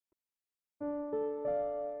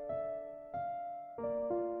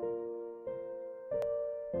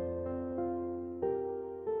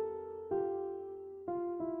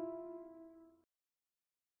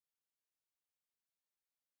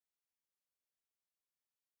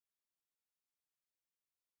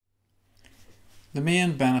The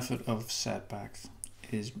main benefit of setbacks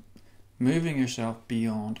is moving yourself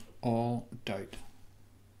beyond all doubt.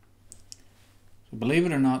 So believe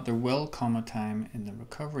it or not, there will come a time in the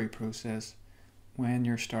recovery process when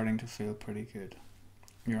you're starting to feel pretty good.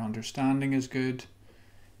 Your understanding is good,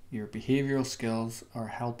 your behavioural skills are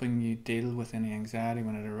helping you deal with any anxiety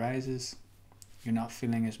when it arises, you're not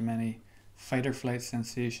feeling as many fight or flight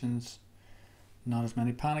sensations, not as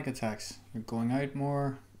many panic attacks, you're going out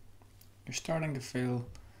more, you're starting to feel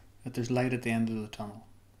that there's light at the end of the tunnel.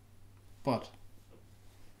 But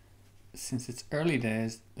since it's early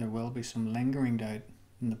days, there will be some lingering doubt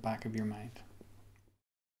in the back of your mind.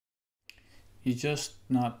 You're just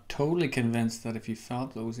not totally convinced that if you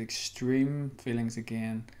felt those extreme feelings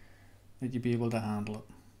again, that you'd be able to handle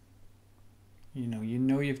it. You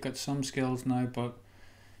know you've got some skills now, but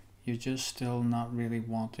you're just still not really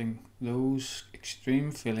wanting those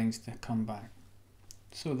extreme feelings to come back.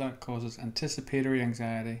 So that causes anticipatory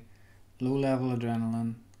anxiety, low level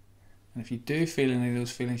adrenaline, and if you do feel any of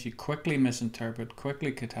those feelings, you quickly misinterpret,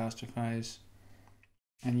 quickly catastrophize,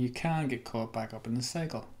 and you can get caught back up in the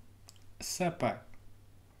cycle. A setback.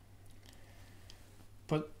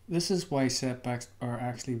 But this is why setbacks are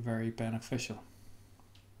actually very beneficial,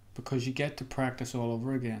 because you get to practice all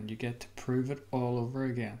over again. You get to prove it all over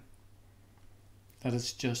again that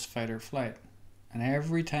it's just fight or flight. And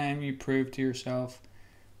every time you prove to yourself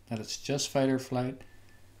that it's just fight or flight,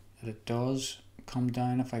 that it does come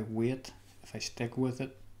down if I wait, if I stick with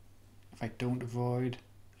it, if I don't avoid,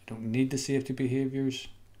 I don't need the safety behaviours.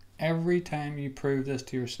 Every time you prove this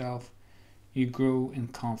to yourself, you grow in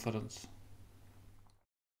confidence.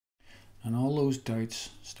 And all those doubts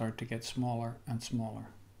start to get smaller and smaller.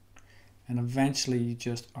 And eventually you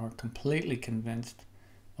just are completely convinced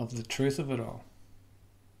of the truth of it all.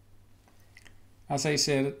 As I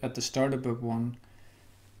said at the start of book 1,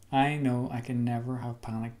 I know I can never have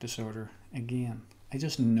panic disorder again. I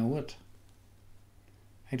just know it.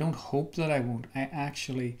 I don't hope that I won't. I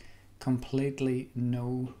actually completely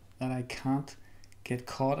know that I can't get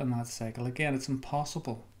caught in that cycle again. It's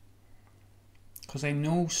impossible. Because I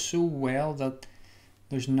know so well that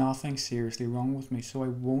there's nothing seriously wrong with me, so I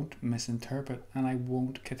won't misinterpret and I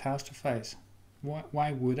won't catastrophize.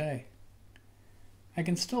 Why would I? I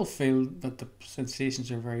can still feel that the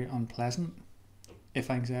sensations are very unpleasant if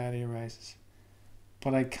anxiety arises,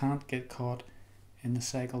 but I can't get caught in the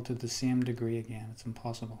cycle to the same degree again. It's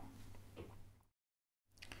impossible.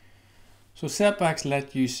 So setbacks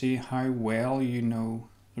let you see how well you know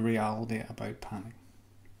the reality about panic.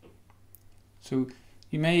 So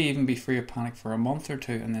you may even be free of panic for a month or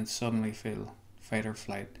two and then suddenly feel fight or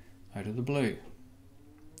flight out of the blue.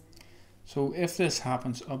 So if this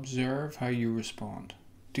happens, observe how you respond.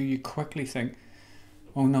 Do you quickly think,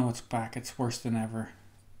 oh no, it's back, it's worse than ever?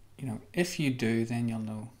 If you do, then you'll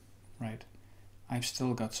know, right, I've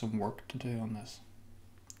still got some work to do on this.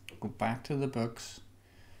 Go back to the books,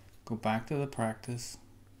 go back to the practice,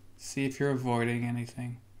 see if you're avoiding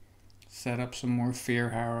anything, set up some more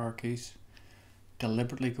fear hierarchies,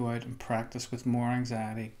 deliberately go out and practice with more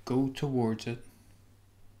anxiety, go towards it,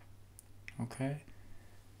 okay?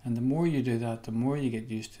 And the more you do that, the more you get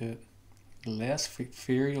used to it, the less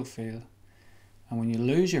fear you'll feel. And when you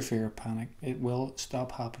lose your fear of panic, it will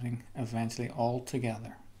stop happening eventually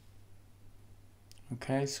altogether.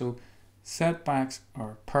 Okay, so setbacks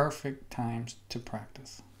are perfect times to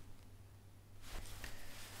practice.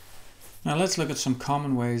 Now let's look at some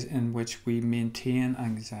common ways in which we maintain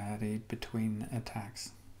anxiety between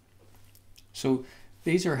attacks. So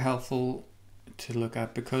these are helpful to look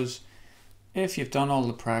at because if you've done all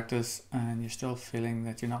the practice and you're still feeling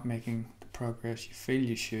that you're not making the progress you feel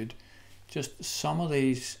you should, just some of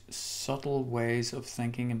these subtle ways of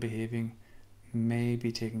thinking and behaving may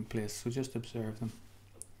be taking place, so just observe them.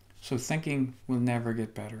 So thinking will never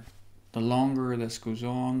get better. The longer this goes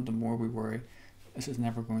on, the more we worry this is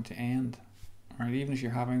never going to end. Right? Even if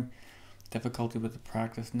you're having difficulty with the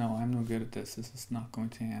practice, no, I'm no good at this is not going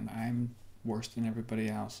to end. I'm worse than everybody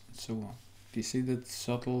else, and so on. Do you see that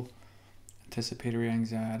subtle anticipatory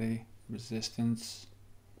anxiety, resistance,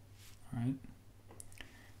 right?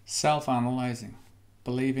 Self-analyzing,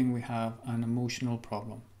 believing we have an emotional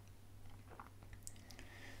problem.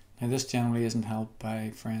 Now this generally isn't helped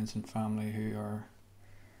by friends and family who are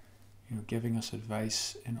giving us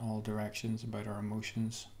advice in all directions about our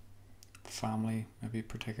emotions, family maybe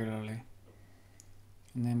particularly.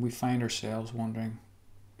 And then we find ourselves wondering,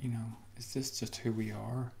 is this just who we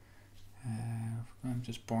are? I'm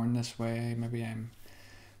just born this way. Maybe I'm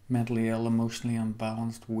mentally ill, emotionally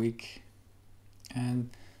unbalanced, weak. And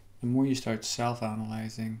the more you start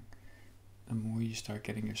self-analyzing, the more you start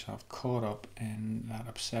getting yourself caught up in that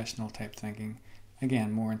obsessional type thinking.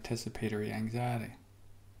 Again, more anticipatory anxiety.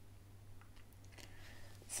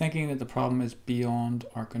 Thinking that the problem is beyond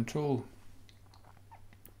our control.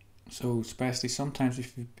 So especially sometimes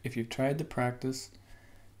if you've tried the practice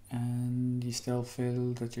and you still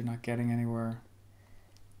feel that you're not getting anywhere,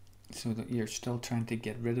 so that you're still trying to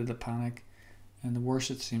get rid of the panic, and the worse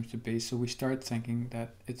it seems to be, so we start thinking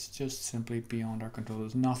that it's just simply beyond our control.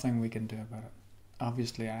 There's nothing we can do about it.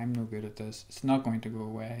 Obviously, I'm no good at this. It's not going to go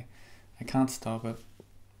away. I can't stop it.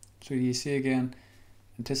 So you see again,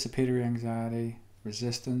 anticipatory anxiety,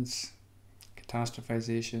 resistance,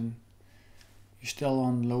 catastrophization. You're still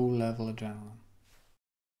on low level adrenaline.